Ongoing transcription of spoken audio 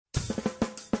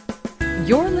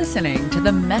You're listening to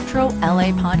the Metro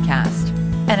LA Podcast,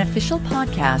 an official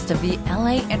podcast of the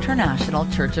LA International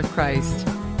Church of Christ.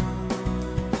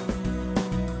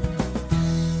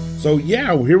 So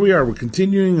here we are. We're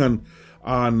continuing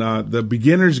on the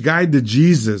Beginner's Guide to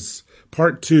Jesus,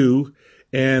 Part 2,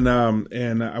 and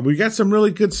we got some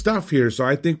really good stuff here. So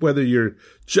I think whether you're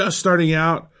just starting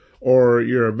out or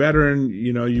you're a veteran,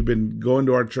 you've been going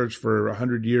to our church for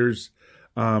 100 years,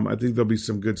 I think there'll be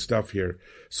some good stuff here.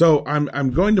 So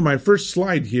I'm going to my first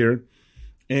slide here,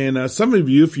 and some of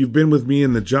you, if you've been with me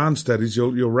in the John studies,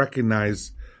 you'll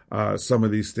recognize some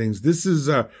of these things. This is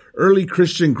early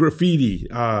Christian graffiti.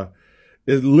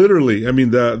 It literally,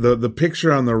 the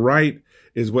picture on the right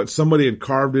is what somebody had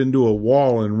carved into a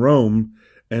wall in Rome,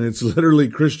 and it's literally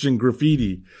Christian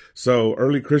graffiti. So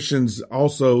early Christians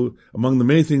also, among the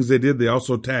many things they did, they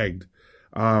also tagged.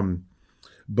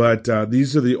 But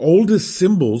these are the oldest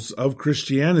symbols of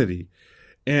Christianity.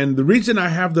 And the reason I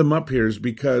have them up here is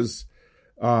because,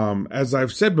 as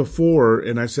I've said before,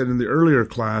 and I said in the earlier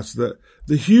class, the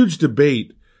huge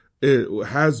debate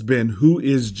has been, who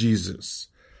is Jesus?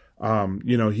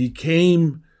 He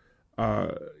came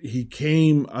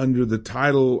under the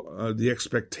title, the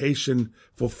expectation,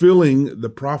 fulfilling the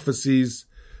prophecies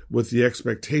with the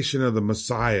expectation of the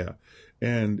Messiah.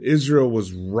 And Israel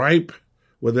was ripe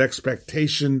with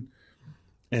expectation.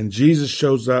 And Jesus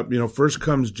shows up. First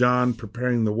comes John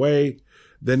preparing the way,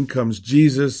 then comes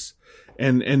Jesus.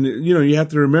 And you have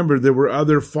to remember there were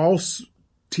other false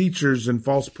teachers and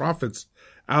false prophets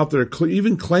out there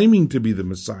even claiming to be the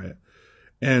Messiah.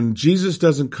 And Jesus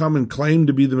doesn't come and claim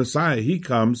to be the Messiah. He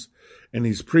comes and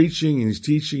he's preaching and he's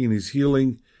teaching and he's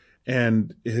healing.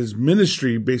 And his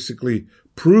ministry basically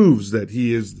proves that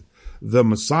he is the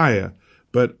Messiah.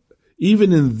 But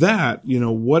even in that,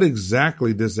 what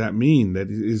exactly does that mean? That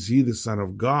is he the Son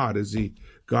of God? Is he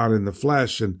God in the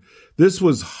flesh? And this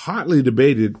was hotly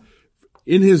debated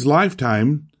in his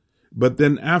lifetime. But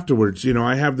then afterwards,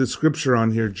 I have this scripture on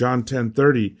here, John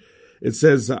 10:30. It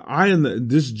says,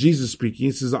 this is Jesus speaking.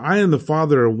 It says, I and the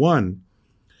Father are one.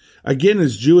 Again,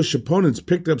 his Jewish opponents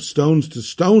picked up stones to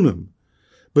stone him.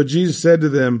 But Jesus said to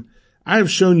them, I have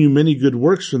shown you many good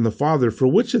works from the Father. For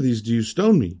which of these do you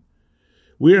stone me?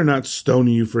 We are not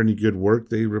stoning you for any good work,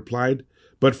 they replied,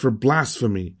 but for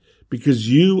blasphemy, because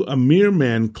you, a mere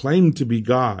man, claim to be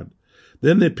God.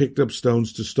 Then they picked up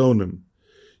stones to stone him.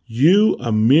 You,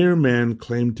 a mere man,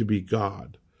 claim to be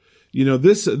God.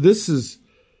 This is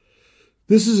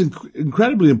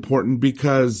incredibly important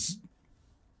because,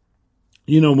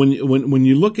 when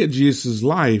you look at Jesus'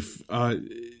 life,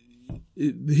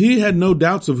 he had no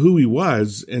doubts of who he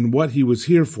was and what he was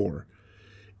here for.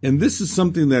 And this is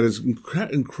something that is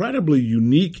incredibly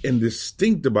unique and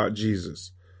distinct about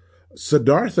Jesus.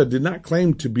 Siddhartha did not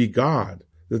claim to be God.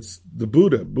 That's the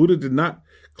Buddha. Buddha did not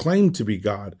claim to be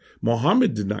God.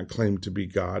 Muhammad did not claim to be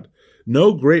God.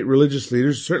 No great religious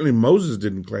leaders, certainly Moses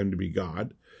didn't claim to be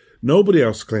God. Nobody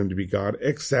else claimed to be God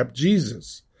except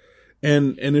Jesus.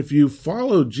 And if you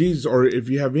follow Jesus, or if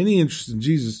you have any interest in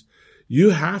Jesus,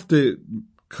 you have to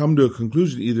come to a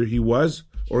conclusion. Either he was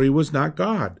or he was not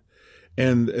God.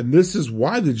 And this is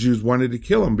why the Jews wanted to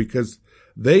kill him, because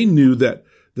they knew that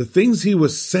the things he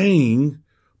was saying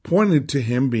pointed to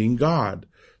him being God.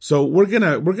 So we're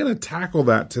gonna tackle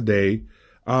that today.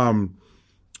 The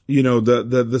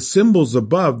symbols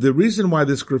above. The reason why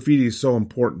this graffiti is so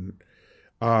important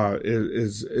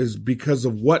is because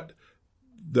of what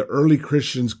the early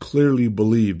Christians clearly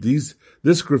believed.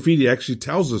 This graffiti actually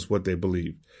tells us what they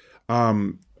believe.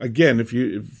 Again,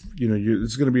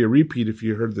 it's going to be a repeat if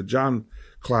you heard the John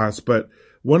class, but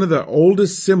one of the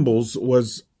oldest symbols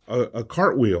was a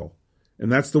cartwheel,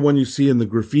 and that's the one you see in the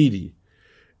graffiti.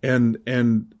 And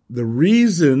the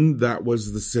reason that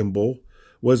was the symbol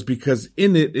was because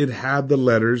in it had the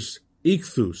letters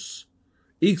ichthus.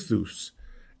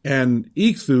 And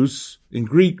ichthus in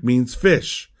Greek means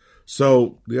fish.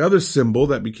 So the other symbol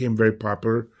that became very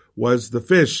popular was the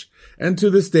fish. And to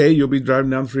this day, you'll be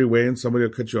driving down the freeway and somebody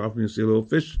will cut you off and you'll see a little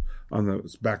fish on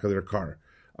the back of their car.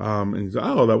 And you say,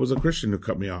 oh, that was a Christian who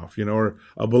cut me off, or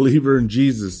a believer in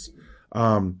Jesus.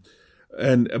 But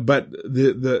I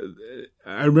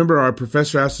remember our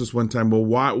professor asked us one time, well,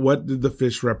 what did the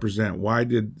fish represent? Why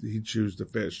did he choose the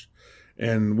fish?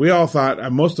 And we all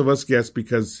thought, most of us guessed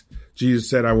because Jesus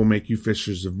said, I will make you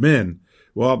fishers of men.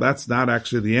 Well, that's not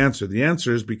actually the answer. The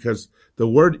answer is because the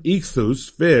word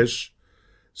ichthus, fish,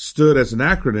 stood as an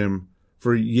acronym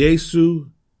for Jesu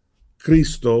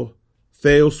Christo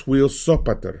Theos Huios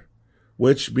Sopater,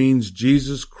 which means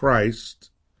Jesus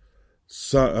Christ,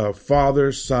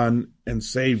 Father, Son, and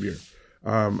Savior.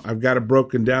 I've got it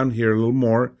broken down here a little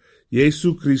more.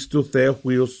 Jesu Christo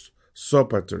Theohuios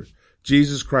Sopater.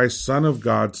 Jesus Christ, Son of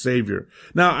God, Savior.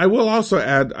 Now, I will also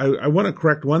add, I want to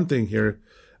correct one thing here.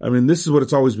 I mean, this is what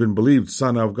it's always been believed,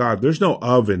 Son of God. There's no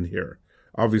of in here.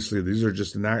 Obviously, these are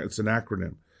just it's an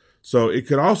acronym. So it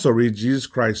could also read Jesus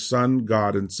Christ, Son,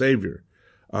 God, and Savior,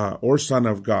 or Son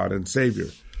of God and Savior.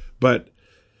 But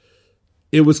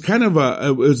it was kind of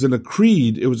it was a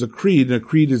creed, and a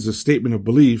creed is a statement of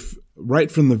belief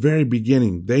right from the very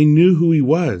beginning. They knew who he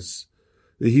was,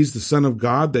 that he's the Son of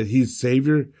God, that he's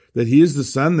Savior, that he is the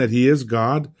Son, that he is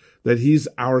God, that he's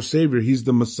our Savior, he's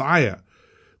the Messiah.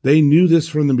 They knew this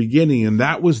from the beginning, and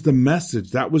that was the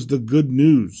message. That was the good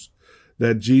news,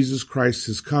 that Jesus Christ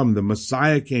has come. The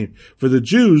Messiah came. For the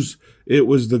Jews, it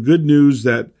was the good news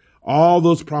that all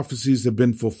those prophecies have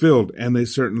been fulfilled, and they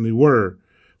certainly were.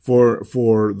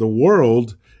 For the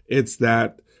world, it's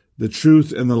that the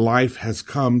truth and the life has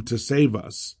come to save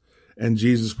us, and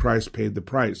Jesus Christ paid the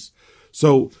price.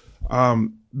 So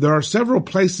there are several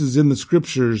places in the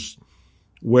scriptures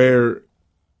where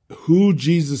who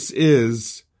Jesus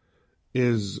is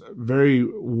very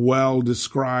well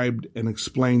described and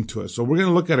explained to us. So we're going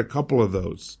to look at a couple of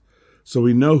those so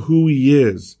we know who he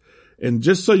is. And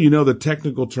just so you know the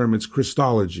technical term, it's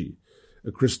Christology.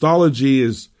 Christology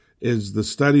is the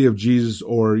study of Jesus,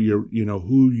 or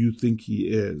who you think he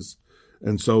is.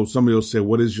 And so somebody will say,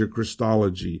 what is your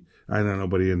Christology? I know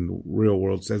nobody in the real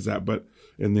world says that, but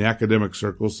in the academic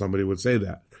circles, somebody would say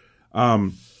that.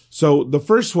 So the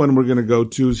first one we're going to go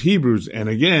to is Hebrews. And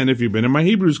again, if you've been in my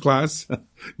Hebrews class,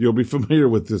 you'll be familiar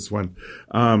with this one.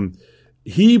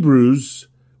 Hebrews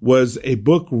was a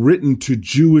book written to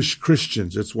Jewish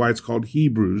Christians. That's why it's called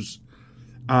Hebrews.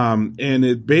 And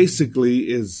it basically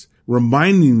is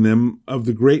reminding them of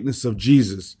the greatness of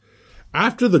Jesus.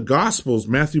 After the Gospels,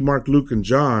 Matthew, Mark, Luke, and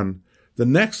John, the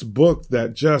next book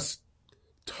that just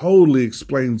totally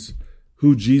explains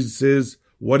who Jesus is,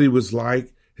 what he was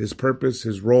like, his purpose,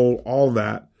 his role, all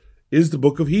that, is the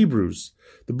book of Hebrews.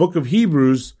 The book of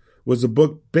Hebrews was a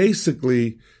book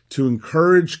basically to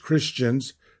encourage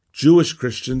Christians, Jewish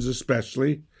Christians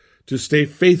especially, to stay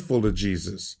faithful to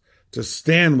Jesus, to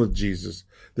stand with Jesus.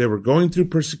 They were going through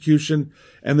persecution,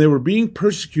 and they were being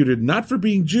persecuted not for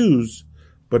being Jews,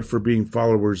 but for being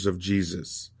followers of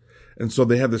Jesus. And so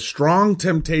they had the strong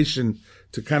temptation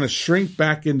to kind of shrink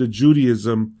back into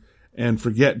Judaism and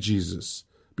forget Jesus,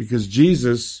 because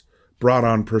Jesus brought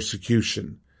on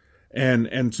persecution.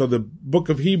 And so the book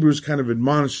of Hebrews kind of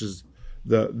admonishes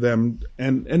them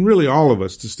and really all of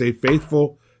us to stay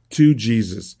faithful to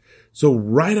Jesus. So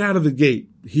right out of the gate,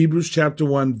 Hebrews chapter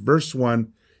 1, verse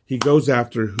 1, he goes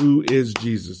after who is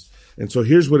Jesus. And so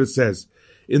here's what it says.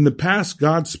 In the past,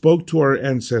 God spoke to our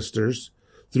ancestors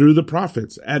through the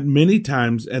prophets at many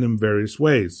times and in various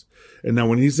ways. And now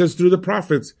when he says through the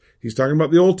prophets, he's talking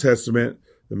about the Old Testament,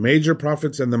 the major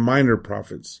prophets and the minor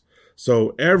prophets.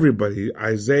 So everybody,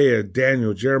 Isaiah,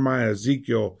 Daniel, Jeremiah,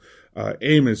 Ezekiel,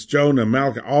 Amos, Jonah,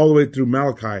 Malachi, all the way through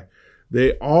Malachi,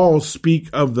 they all speak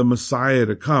of the Messiah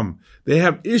to come. They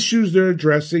have issues they're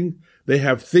addressing. They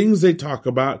have things they talk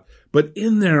about, but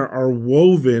in there are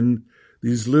woven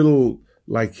these little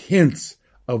like hints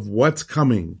of what's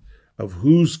coming, of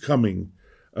who's coming,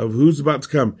 of who's about to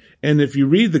come. And if you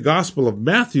read the Gospel of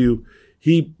Matthew,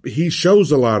 he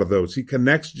shows a lot of those. He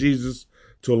connects Jesus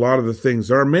to a lot of the things.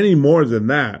 There are many more than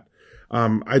that.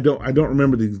 I don't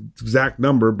remember the exact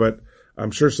number, but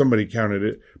I'm sure somebody counted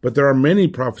it. But there are many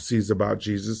prophecies about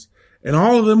Jesus, and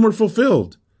all of them were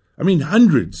fulfilled. I mean,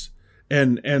 hundreds.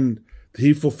 And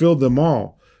he fulfilled them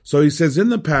all. So he says, in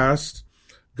the past,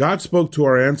 God spoke to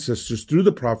our ancestors through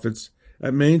the prophets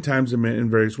at many times and in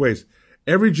various ways.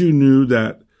 Every Jew knew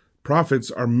that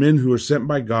prophets are men who are sent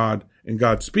by God, and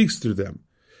God speaks through them.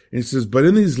 And he says, but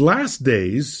in these last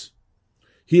days,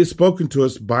 he has spoken to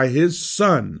us by his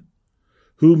Son,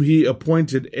 whom he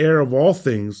appointed heir of all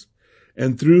things,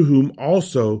 and through whom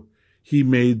also he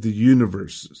made the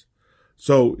universes.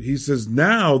 So he says,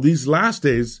 now, these last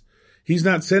days, he's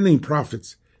not sending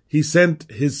prophets. He sent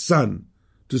his Son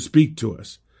to speak to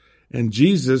us. And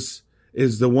Jesus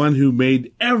is the one who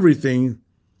made everything,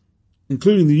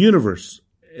 including the universe.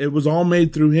 It was all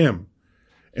made through him.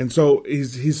 And so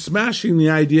he's smashing the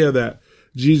idea that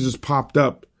Jesus popped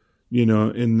up, in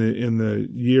the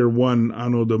year 1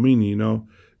 Anno Domini, No,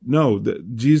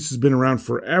 Jesus has been around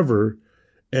forever,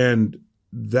 and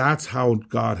that's how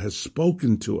God has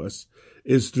spoken to us,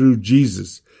 is through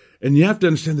Jesus. And you have to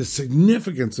understand the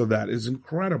significance of that is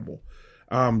incredible.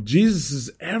 Jesus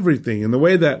is everything. And the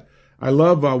way that I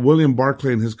love William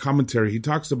Barclay in his commentary, he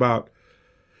talks about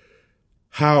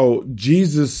how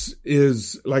Jesus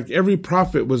is like every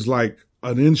prophet was like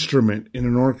an instrument in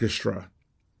an orchestra.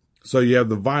 So you have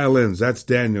the violins, that's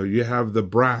Daniel. You have the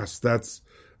brass, that's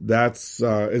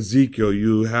Ezekiel.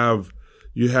 You have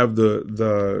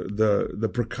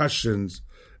the percussions,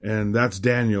 and that's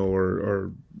Daniel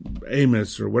or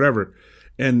Amos or whatever.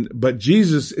 But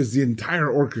Jesus is the entire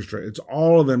orchestra. It's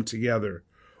all of them together.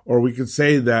 Or we could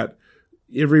say that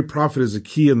every prophet is a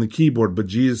key on the keyboard, but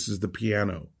Jesus is the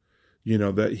piano.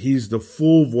 That he's the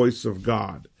full voice of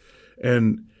God.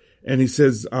 And he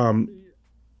says, the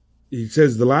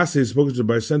last day is spoken to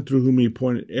by a son through whom he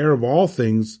appointed heir of all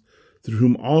things, through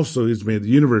whom also he's made the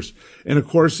universe. And of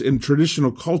course, in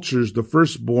traditional cultures, the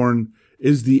firstborn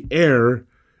is the heir,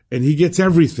 and he gets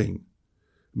everything.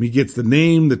 He gets the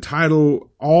name, the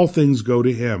title, all things go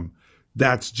to him.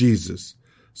 That's Jesus.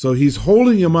 So he's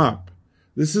holding him up.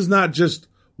 This is not just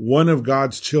one of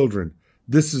God's children.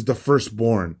 This is the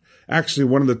firstborn. Actually,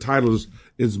 one of the titles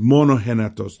is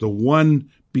monogenetos, the one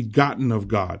begotten of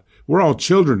God. We're all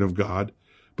children of God,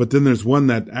 but then there's one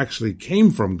that actually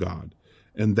came from God,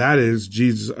 and that is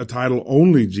Jesus, a title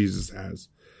only Jesus has.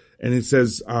 And it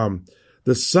says,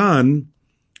 the Son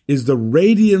is the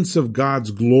radiance of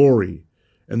God's glory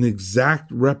and the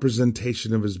exact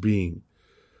representation of his being.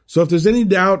 So if there's any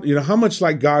doubt, how much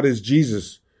like God is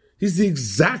Jesus, he's the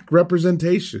exact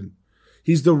representation.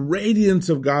 He's the radiance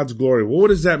of God's glory. Well, what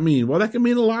does that mean? Well, that can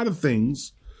mean a lot of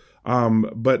things.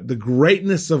 But the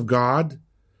greatness of God,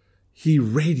 he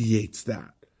radiates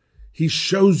that. He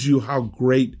shows you how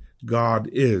great God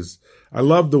is. I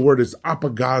love the word is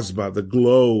apagasma, the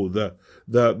glow, the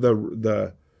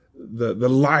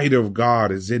light of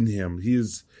God is in him.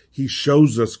 He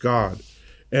shows us God.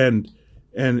 And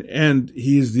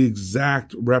he is the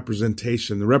exact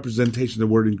representation. The representation of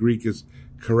the word in Greek is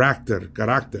character,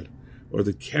 or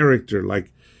the character.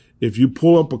 Like if you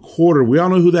pull up a quarter, we all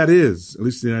know who that is, at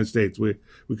least in the United States. We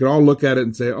could all look at it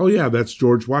and say, oh yeah, that's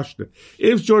George Washington.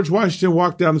 If George Washington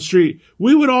walked down the street,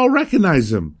 we would all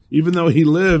recognize him. Even though he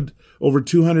lived over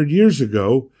 200 years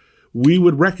ago, we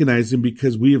would recognize him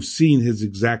because we have seen his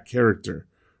exact character,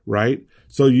 right?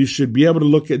 So you should be able to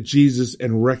look at Jesus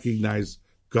and recognize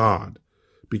God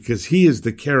because he is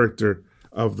the character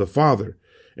of the Father.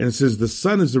 And it says, the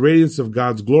Son is the radiance of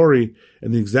God's glory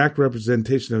and the exact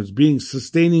representation of his being,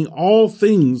 sustaining all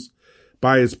things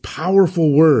by his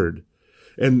powerful word.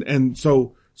 And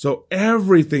so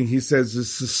everything he says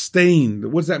is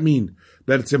sustained. What does that mean?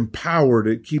 That it's empowered.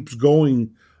 It keeps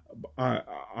going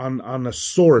on a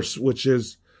source, which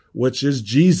is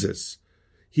Jesus.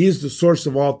 He is the source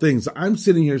of all things. I'm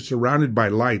sitting here surrounded by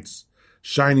lights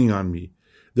shining on me.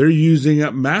 They're using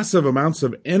up massive amounts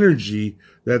of energy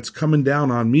that's coming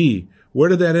down on me. Where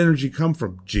did that energy come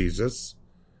from? Jesus.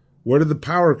 Where did the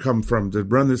power come from to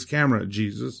run this camera?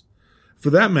 Jesus. For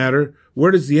that matter,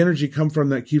 where does the energy come from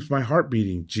that keeps my heart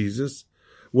beating? Jesus.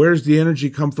 Where does the energy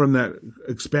come from that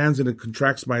expands and it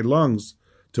contracts my lungs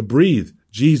to breathe?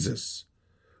 Jesus.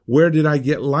 Where did I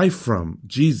get life from?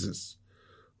 Jesus.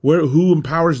 Who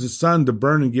empowers the sun to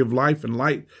burn and give life and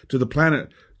light to the planet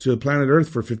Earth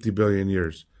for 50 billion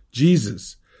years?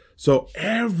 Jesus. So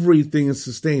everything is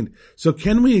sustained. So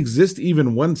can we exist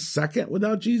even 1 second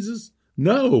without Jesus?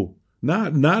 No,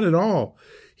 not at all.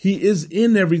 He is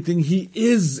in everything. He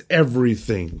is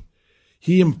everything.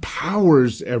 He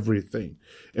empowers everything.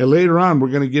 And later on, we're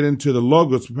going to get into the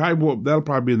Logos. That'll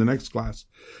probably be in the next class.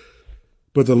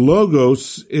 But the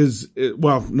Logos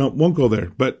won't go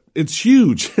there, but it's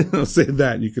huge. I'll say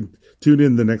that. You can tune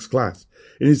in the next class.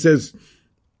 And he says,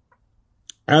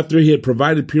 after he had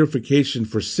provided purification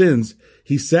for sins,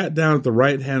 he sat down at the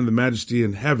right hand of the Majesty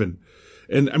in heaven.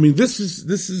 And I mean, it's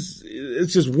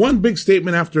just one big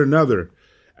statement after another.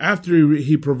 After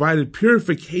he provided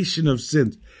purification of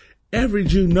sins, every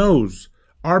Jew knows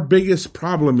our biggest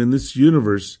problem in this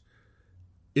universe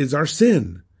is our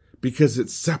sin, because it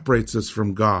separates us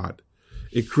from God.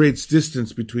 It creates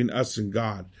distance between us and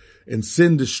God, and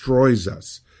sin destroys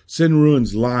us. Sin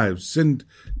ruins lives. Sin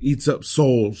eats up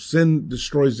souls. Sin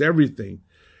destroys everything.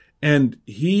 And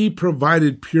he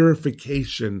provided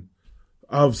purification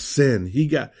of sin. He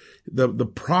got the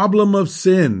problem of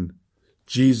sin.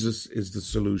 Jesus is the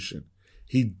solution.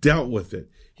 He dealt with it.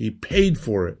 He paid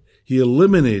for it. He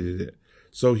eliminated it.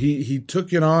 So he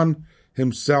took it on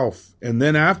himself. And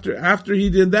then after he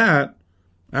did that,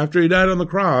 after he died on the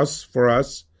cross for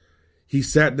us, he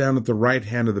sat down at the right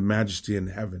hand of the Majesty in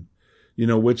heaven,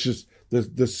 which is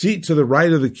the seat to the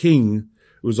right of the king.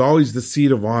 It was always the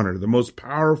seat of honor. The most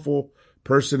powerful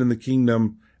person in the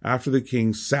kingdom after the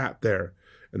king sat there.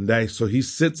 And so he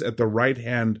sits at the right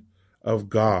hand of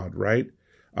God, right?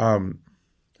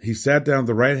 He sat down at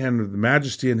the right hand of the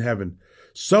Majesty in heaven.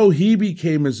 So he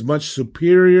became as much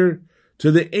superior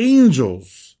to the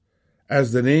angels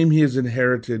as the name he has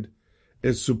inherited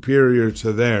is superior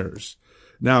to theirs.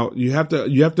 Now, you have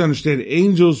to understand,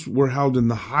 angels were held in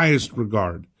the highest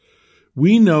regard.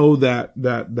 We know that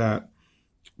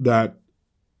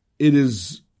it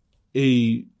is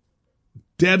a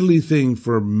deadly thing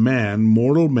for man,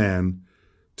 mortal man,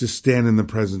 to stand in the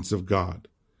presence of God.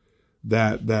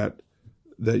 That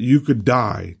you could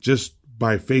die just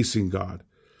by facing God.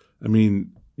 I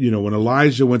mean, when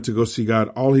Elijah went to go see God,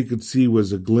 all he could see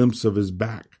was a glimpse of his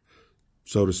back,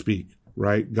 so to speak,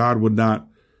 right? God would not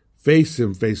face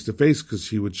him face to face because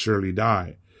he would surely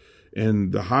die.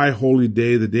 And the high holy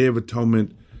day, the Day of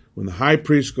Atonement, when the high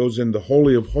priest goes into the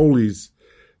Holy of Holies,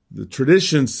 the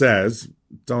tradition says,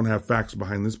 don't have facts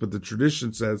behind this, but the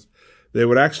tradition says they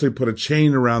would actually put a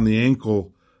chain around the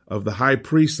ankle of the high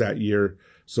priest that year.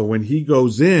 So when he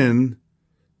goes in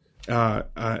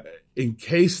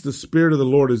case the Spirit of the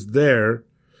Lord is there,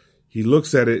 he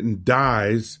looks at it and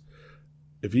dies.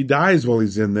 If he dies while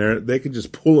he's in there, they could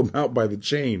just pull him out by the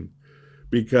chain,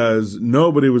 because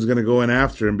nobody was going to go in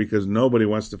after him, because nobody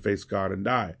wants to face God and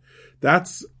die.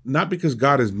 That's not because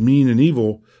God is mean and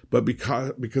evil, but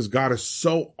because God is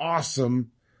so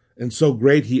awesome and so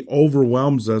great, he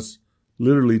overwhelms us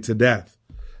literally to death.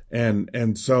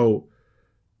 And so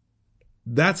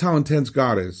that's how intense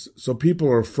God is. So people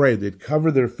are afraid. They'd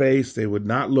cover their face. They would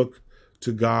not look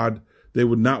to God. They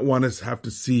would not want us to have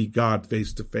to see God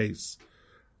face to face.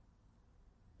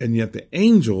 And yet the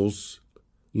angels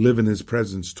live in his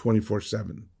presence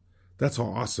 24/7. That's how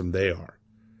awesome they are.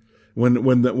 When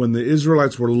the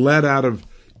Israelites were led out of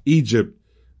Egypt,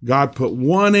 God put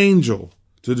one angel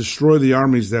to destroy the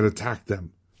armies that attacked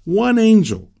them. One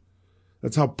angel.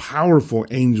 That's how powerful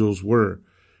angels were.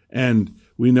 And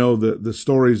we know the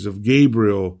stories of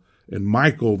Gabriel and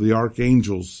Michael, the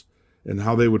archangels, and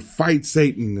how they would fight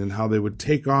Satan and how they would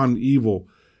take on evil.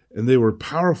 And they were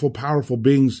powerful, powerful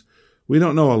beings. We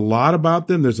don't know a lot about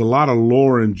them. There's a lot of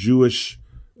lore in Jewish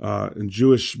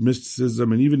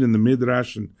mysticism, and even in the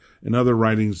Midrash and other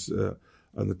writings,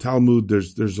 on the Talmud,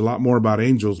 there's a lot more about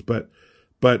angels. But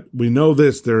we know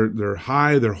this: they're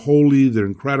high, they're holy, they're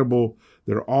incredible,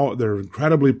 they're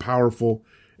incredibly powerful,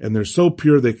 and they're so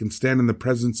pure they can stand in the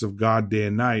presence of God day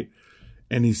and night.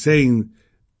 And he's saying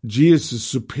Jesus is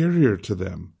superior to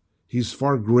them. He's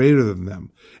far greater than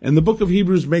them. And the book of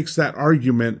Hebrews makes that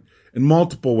argument in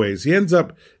multiple ways. He ends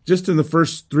up just in the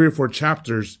first 3 or 4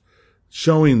 chapters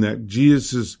showing that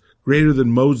Jesus is greater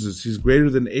than Moses. He's greater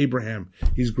than Abraham.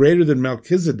 He's greater than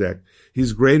Melchizedek.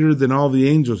 He's greater than all the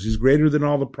angels. He's greater than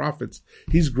all the prophets.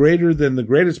 He's greater than the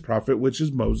greatest prophet, which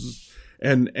is Moses.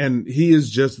 And he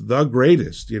is just the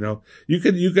greatest. You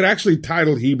could actually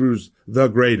title Hebrews the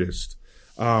greatest.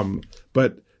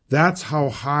 But that's how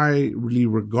highly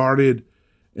regarded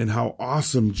and how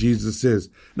awesome Jesus is.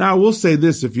 Now, I will say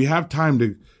this: if you have time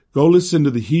to go listen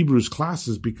to the Hebrews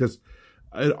classes, because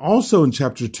also in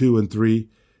chapter 2 and 3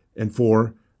 and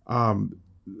 4,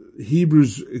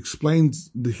 Hebrews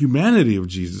explains the humanity of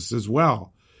Jesus as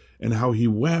well, and how he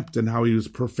wept, and how he was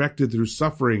perfected through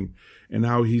suffering, and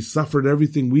how he suffered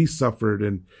everything we suffered,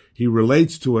 and he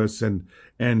relates to us, and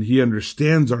he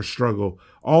understands our struggle.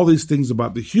 All these things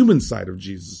about the human side of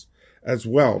Jesus as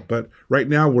well. But right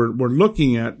now we're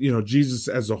looking at, Jesus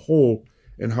as a whole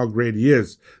and how great he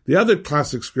is. The other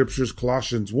classic scripture is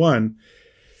Colossians 1.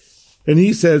 And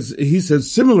he says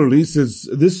similarly, this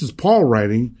is Paul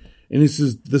writing, and he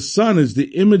says, the Son is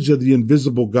the image of the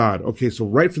invisible God. Okay, so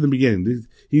right from the beginning,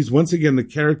 he's once again the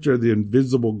character of the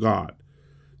invisible God.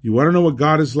 You want to know what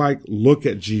God is like? Look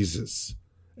at Jesus,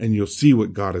 and you'll see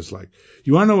what God is like.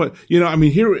 You want to know what,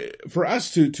 here, for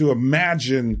us to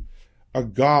imagine a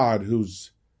God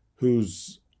who's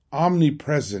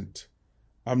omnipresent,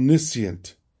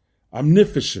 omniscient,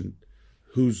 omnipotent,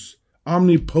 who's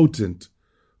omnipotent,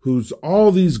 who's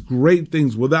all these great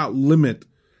things without limit,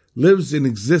 lives and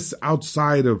exists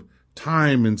outside of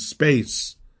time and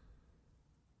space.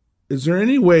 Is there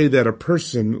any way that a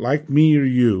person like me or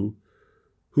you,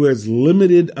 who has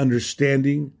limited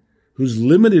understanding, who's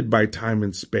limited by time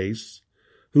and space,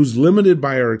 who's limited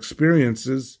by our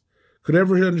experiences, could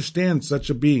ever understand such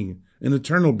a being, an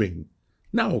eternal being?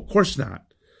 No, of course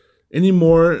not. Any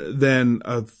more than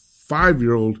a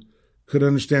 5-year-old could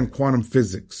understand quantum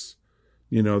physics.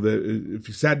 That if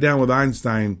you sat down with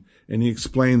Einstein and he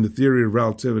explained the theory of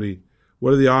relativity,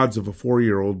 what are the odds of a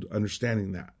 4-year-old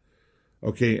understanding that?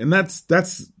 Okay, and that's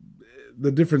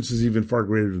the difference is even far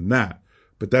greater than that.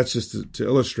 But that's just to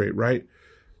illustrate, right?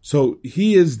 So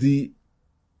he is the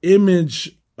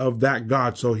image of that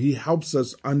God. So he helps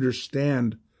us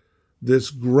understand this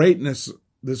greatness,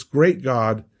 this great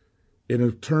God in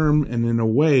a term and in a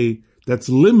way that's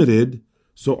limited,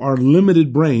 so our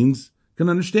limited brains can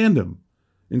understand him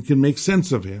and can make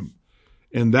sense of him.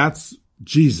 And that's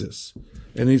Jesus.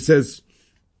 And he says,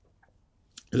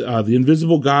 the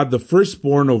invisible God, the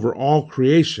firstborn over all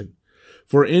creation.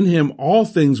 For in him all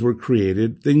things were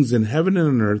created, things in heaven and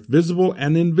on earth, visible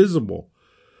and invisible.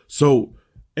 So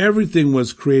everything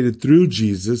was created through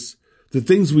Jesus. The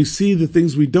things we see, the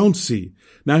things we don't see.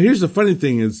 Now here's the funny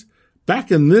thing is,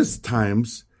 back in this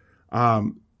times,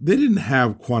 they didn't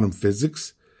have quantum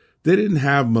physics. They didn't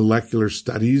have molecular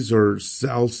studies or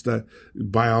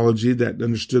biology that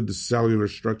understood the cellular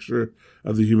structure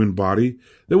of the human body.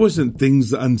 There wasn't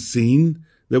things unseen.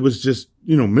 There was just,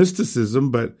 mysticism,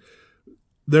 but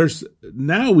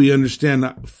now we understand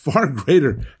far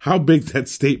greater how big that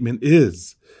statement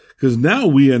is. Because now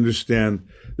we understand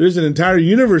there's an entire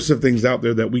universe of things out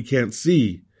there that we can't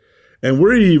see. And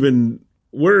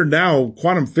we're now,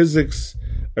 quantum physics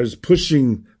is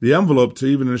pushing the envelope to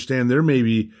even understand there may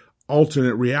be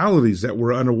alternate realities that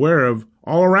we're unaware of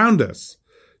all around us.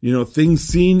 Things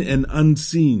seen and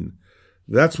unseen.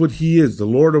 That's what he is, the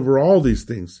Lord over all these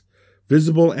things,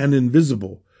 visible and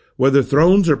invisible. Whether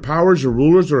thrones or powers or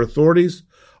rulers or authorities,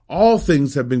 all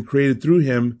things have been created through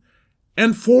him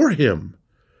and for him.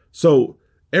 So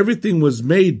everything was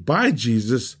made by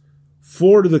Jesus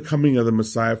for the coming of the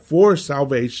Messiah, for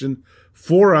salvation,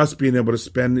 for us being able to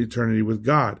spend eternity with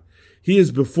God. He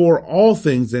is before all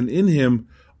things, and in him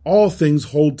all things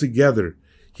hold together.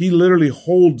 He literally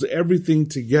holds everything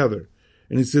together.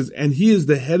 And he says, and he is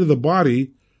the head of the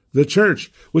body, the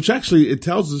church, which actually it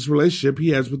tells us relationship he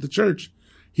has with the church.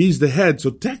 He's the head. So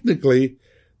technically,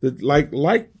 like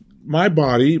my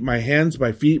body, my hands,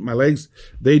 my feet, my legs,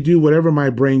 they do whatever my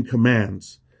brain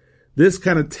commands. This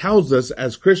kind of tells us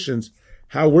as Christians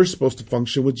how we're supposed to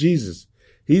function with Jesus.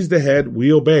 He's the head.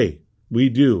 We obey. We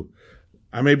do.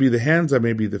 I may be the hands. I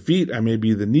may be the feet. I may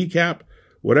be the kneecap.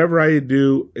 Whatever I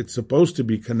do, it's supposed to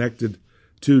be connected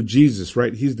to Jesus,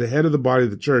 right? He's the head of the body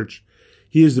of the church.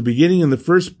 He is the beginning and the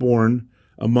firstborn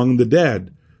among the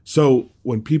dead. So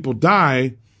when people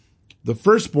die, the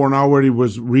firstborn already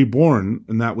was reborn,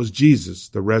 and that was Jesus,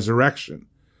 the resurrection.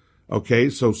 Okay,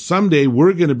 so someday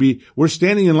we're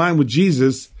standing in line with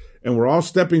Jesus, and we're all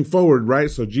stepping forward,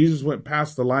 right? So Jesus went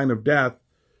past the line of death,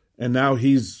 and now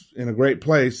he's in a great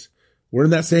place. We're in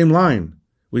that same line.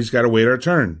 We just got to wait our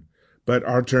turn. But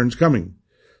our turn's coming.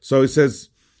 So he says,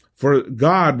 for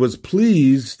God was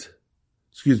pleased,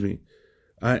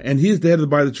 and he is the head of the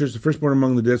body of the church, the firstborn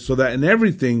among the dead, so that in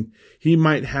everything he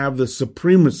might have the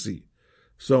supremacy.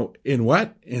 So in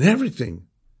what? In everything.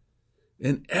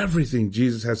 In everything,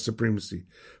 Jesus has supremacy.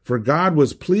 For God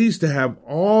was pleased to have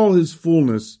all his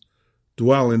fullness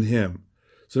dwell in him.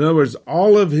 So in other words,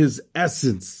 all of his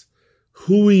essence,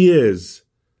 who he is,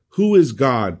 who is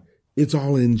God, it's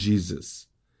all in Jesus.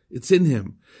 It's in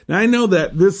him. Now I know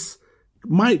that this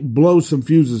might blow some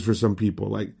fuses for some people.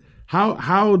 Like,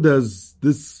 how does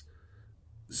this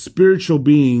spiritual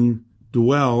being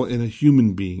dwell in a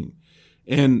human being?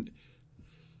 And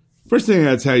first thing I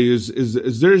gotta tell you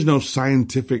is there's no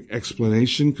scientific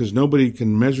explanation, because nobody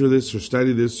can measure this or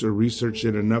study this or research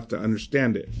it enough to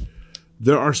understand it.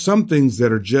 There are some things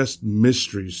that are just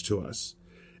mysteries to us,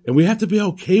 and we have to be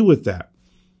okay with that.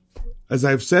 As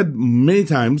I've said many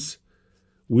times,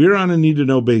 we're on a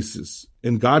need-to-know basis,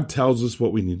 and God tells us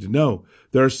what we need to know.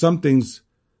 There are some things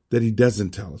that he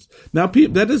doesn't tell us. Now,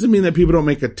 that doesn't mean that people don't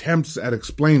make attempts at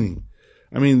explaining.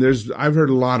 I mean, I've heard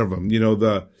a lot of them.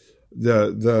 The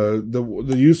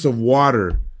use of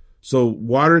water. So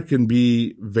water can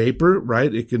be vapor,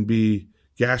 right? It can be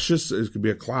gaseous. It can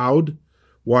be a cloud.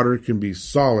 Water can be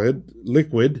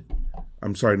liquid.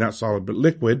 I'm sorry, not solid, but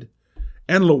liquid.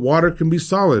 And water can be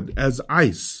solid as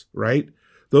ice, right?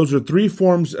 Those are three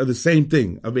forms of the same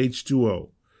thing, of H2O.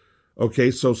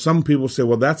 Okay, so some people say,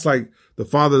 well, that's like the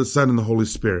Father, the Son, and the Holy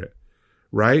Spirit,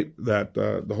 right? That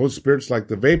the Holy Spirit's like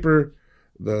the vapor,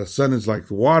 the Son is like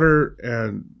the water,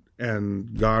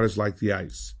 and God is like the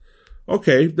ice.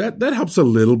 Okay, that helps a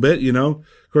little bit, Of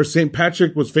course, St.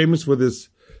 Patrick was famous with his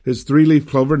 3-leaf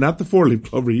clover, not the 4-leaf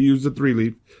clover. He used the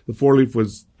 3-leaf. The 4-leaf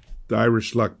was the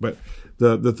Irish luck, but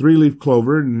the 3-leaf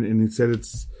clover, and he said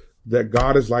it's that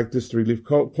God is like this 3-leaf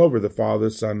clover, the Father,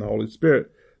 the Son, the Holy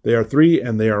Spirit. They are three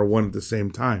and they are one at the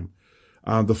same time.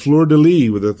 The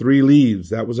fleur-de-lis with the 3 leaves,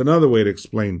 that was another way to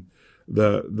explain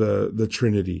the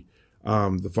Trinity.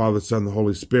 The Father, Son, the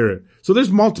Holy Spirit. So there's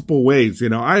multiple ways,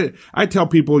 I tell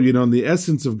people, in the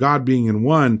essence of God being in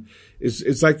one,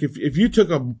 it's like if you took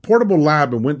a portable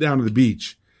lab and went down to the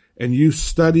beach and you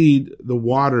studied the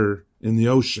water in the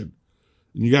ocean,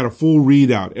 and you got a full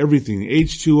readout, everything,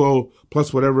 H2O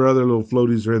plus whatever other little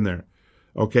floaties are in there.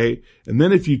 Okay. And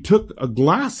then if you took a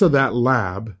glass of that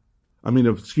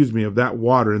of that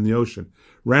water in the ocean,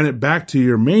 ran it back to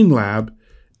your main lab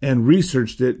and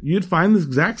researched it, you'd find the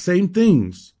exact same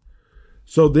things.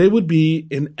 So they would be,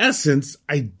 in essence,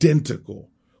 identical.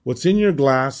 What's in your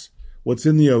glass, what's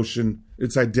in the ocean,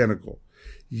 it's identical.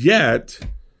 Yet,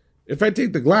 if I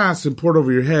take the glass and pour it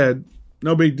over your head,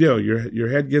 no big deal. Your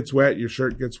head gets wet, your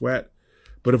shirt gets wet.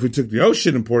 But if we took the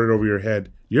ocean and poured it over your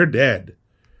head, you're dead.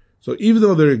 So even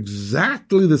though they're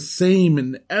exactly the same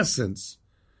in essence,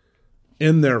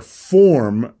 in their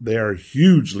form, they are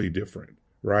hugely different,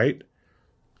 right?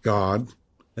 God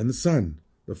and the Son,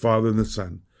 the Father and the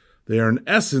Son. They are in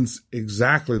essence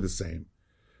exactly the same,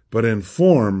 but in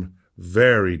form,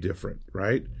 very different,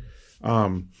 right?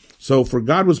 So for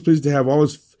God was pleased to have all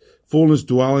his fullness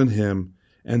dwell in him,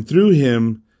 and through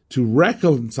him to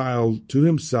reconcile to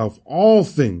himself all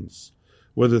things,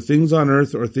 whether things on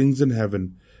earth or things in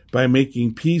heaven, by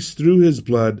making peace through his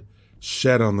blood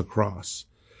shed on the cross.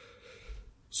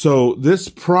 So this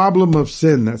problem of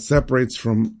sin that separates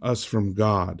from us from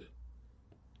God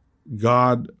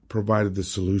provided the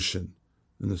solution.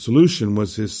 And the solution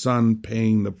was his Son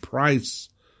paying the price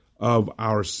of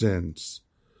our sins.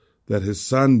 That his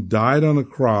Son died on a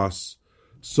cross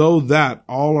so that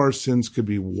all our sins could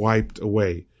be wiped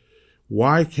away.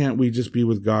 Why can't we just be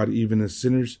with God even as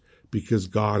sinners? Because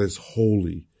God is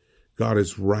holy. God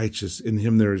is righteous. In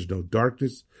him there is no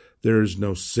darkness. There is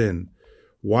no sin.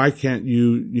 Why can't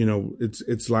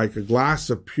it's like a glass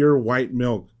of pure white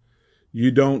milk. You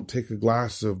don't take a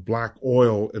glass of black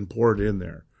oil and pour it in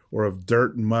there, or of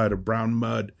dirt and mud, of brown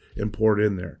mud, and pour it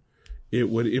in there. It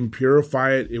would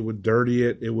impurify it. It would dirty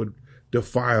it. It would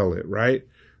defile it, right?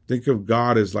 Think of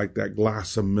God as like that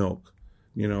glass of milk,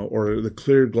 or the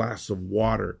clear glass of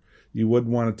water. You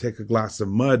wouldn't want to take a glass of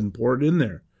mud and pour it in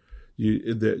there.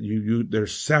 They're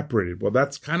separated. Well,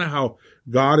 that's kind of how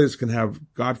God can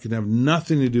have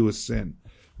nothing to do with sin.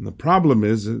 And the problem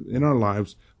is, in our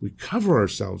lives, we cover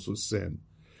ourselves with sin.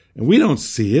 And we don't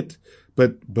see it,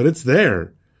 but it's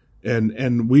there.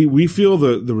 And we feel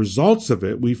the results of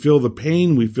it. We feel the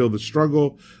pain, we feel the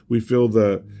struggle, we feel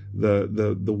the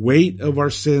weight of our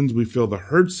sins, we feel the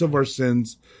hurts of our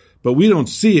sins, but we don't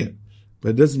see it. But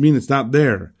it doesn't mean it's not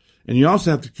there. And you also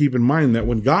have to keep in mind that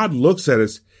when God looks at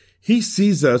us, he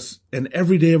sees us in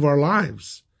every day of our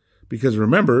lives. Because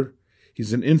remember,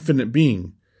 he's an infinite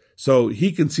being. So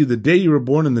he can see the day you were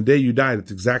born and the day you died at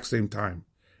the exact same time.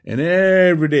 And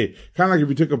every day. Kind of like if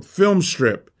you took a film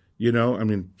strip, some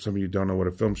of you don't know what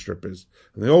a film strip is.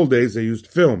 In the old days, they used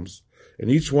films.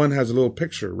 And each one has a little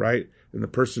picture, right? And the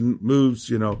person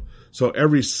moves, So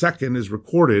every second is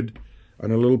recorded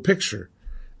on a little picture.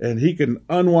 And he can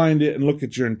unwind it and look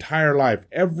at your entire life.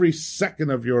 Every second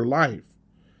of your life.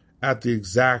 At the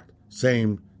exact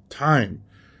same time.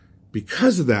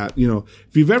 Because of that,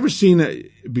 if you've ever seen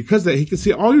it, because that he can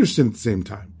see all your sin at the same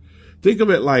time. Think of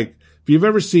it like, if you've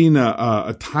ever seen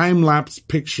a time-lapse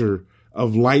picture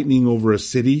of lightning over a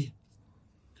city,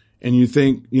 and you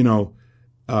think,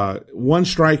 one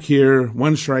strike here,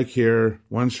 one strike here,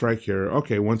 one strike here,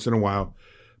 okay, once in a while.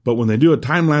 But when they do a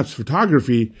time-lapse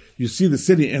photography, you see the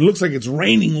city, and it looks like it's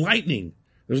raining lightning.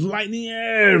 There's lightning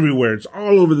everywhere. It's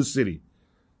all over the city.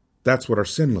 That's what our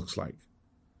sin looks like.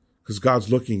 Because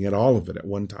God's looking at all of it at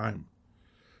one time.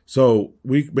 So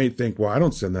we may think, well, I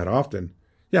don't sin that often.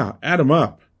 Yeah, add them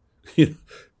up.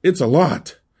 It's a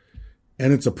lot.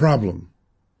 And it's a problem.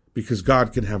 Because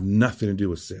God can have nothing to do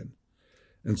with sin.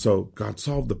 And so God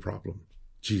solved the problem.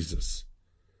 Jesus.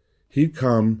 He'd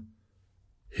come.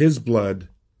 His blood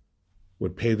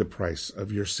would pay the price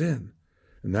of your sin.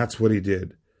 And that's what he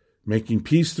did. Making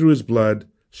peace through his blood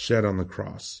shed on the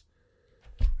cross.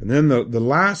 And then the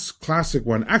last classic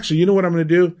one, actually, you know what I'm going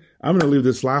to do? I'm going to leave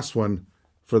this last one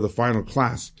for the final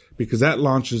class, because that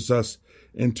launches us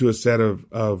into a set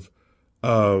of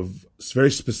very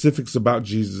specifics about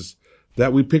Jesus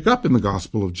that we pick up in the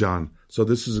Gospel of John. So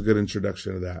this is a good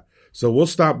introduction to that. So we'll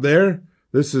stop there.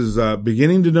 This is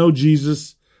Beginning to Know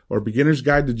Jesus, or Beginner's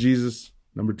Guide to Jesus,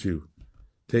 number 2.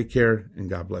 Take care, and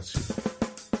God bless you.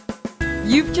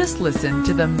 You've just listened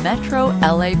to the Metro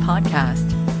LA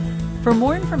podcast. For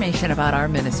more information about our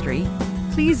ministry,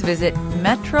 please visit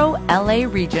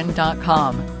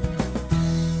metrolaregion.com